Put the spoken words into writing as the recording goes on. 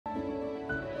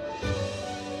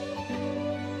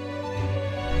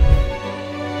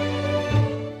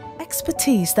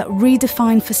expertise that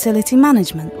redefine facility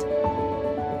management.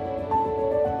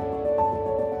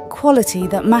 Quality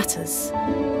that matters.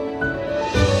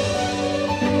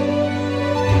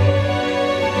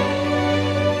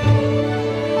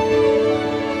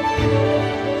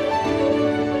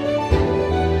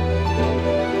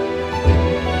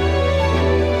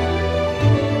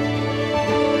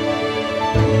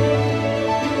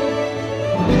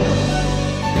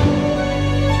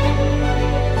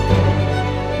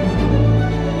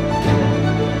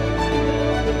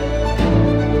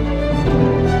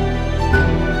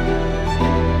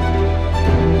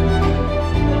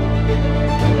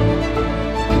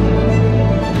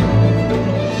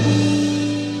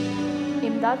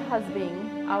 Imdaad has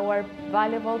been our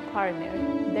valuable partner,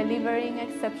 delivering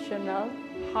exceptional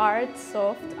hard,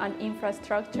 soft, and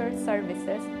infrastructure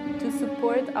services to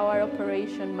support our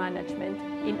operation management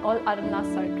in all our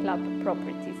Nasr Club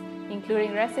properties,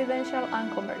 including residential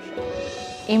and commercial.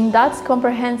 Imdaad's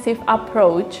comprehensive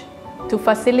approach to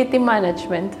facility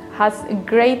management has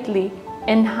greatly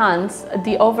enhanced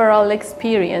the overall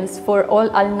experience for all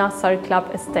Al Nasr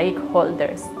Club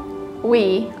stakeholders.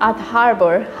 We at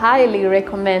Harbour highly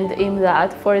recommend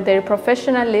Imdaad for their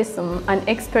professionalism and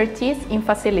expertise in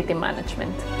facility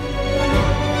management.